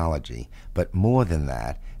technology. But more than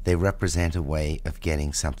that, they represent a way of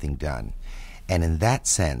getting something done. And in that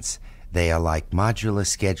sense, they are like modular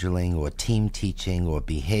scheduling or team teaching or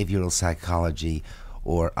behavioral psychology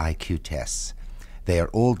or IQ tests. They are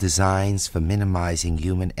all designs for minimizing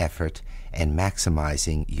human effort and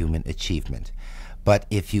maximizing human achievement. But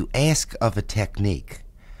if you ask of a technique,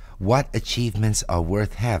 what achievements are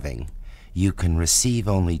worth having, you can receive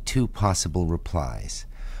only two possible replies.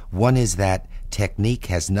 One is that technique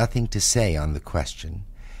has nothing to say on the question.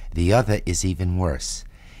 The other is even worse.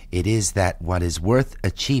 It is that what is worth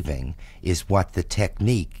achieving is what the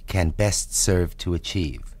technique can best serve to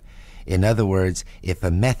achieve. In other words, if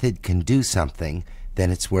a method can do something,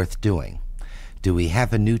 then it's worth doing. Do we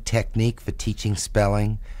have a new technique for teaching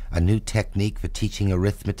spelling, a new technique for teaching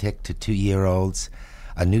arithmetic to 2-year-olds,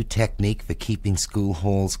 a new technique for keeping school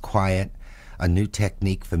halls quiet, a new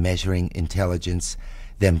technique for measuring intelligence?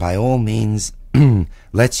 Then by all means,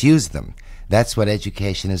 let's use them. That's what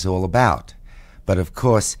education is all about. But of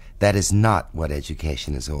course, that is not what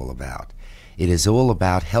education is all about. It is all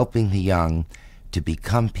about helping the young to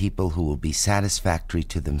become people who will be satisfactory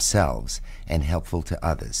to themselves and helpful to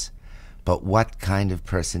others. But what kind of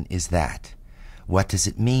person is that? What does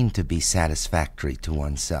it mean to be satisfactory to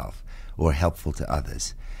oneself or helpful to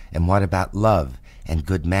others? And what about love and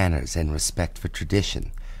good manners and respect for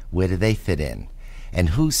tradition? Where do they fit in? And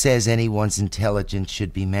who says anyone's intelligence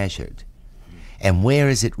should be measured? And where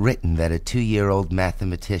is it written that a 2-year-old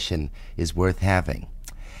mathematician is worth having?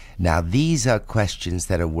 Now, these are questions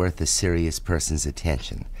that are worth a serious person's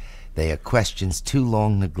attention. They are questions too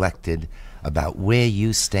long neglected about where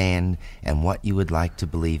you stand and what you would like to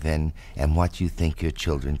believe in and what you think your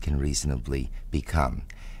children can reasonably become.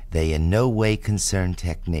 They in no way concern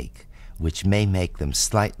technique, which may make them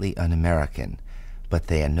slightly un-American, but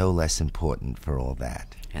they are no less important for all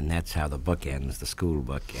that. And that's how the book ends, the school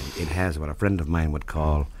book. And it has what a friend of mine would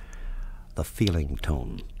call the feeling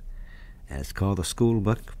tone. And it's called The School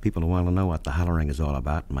Book. People who want to know what the hollering is all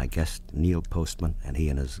about, my guest, Neil Postman, and he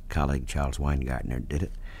and his colleague, Charles Weingartner, did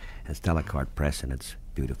it. It's Delacorte Press, and it's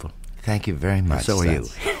beautiful. Thank you very much. And so are you.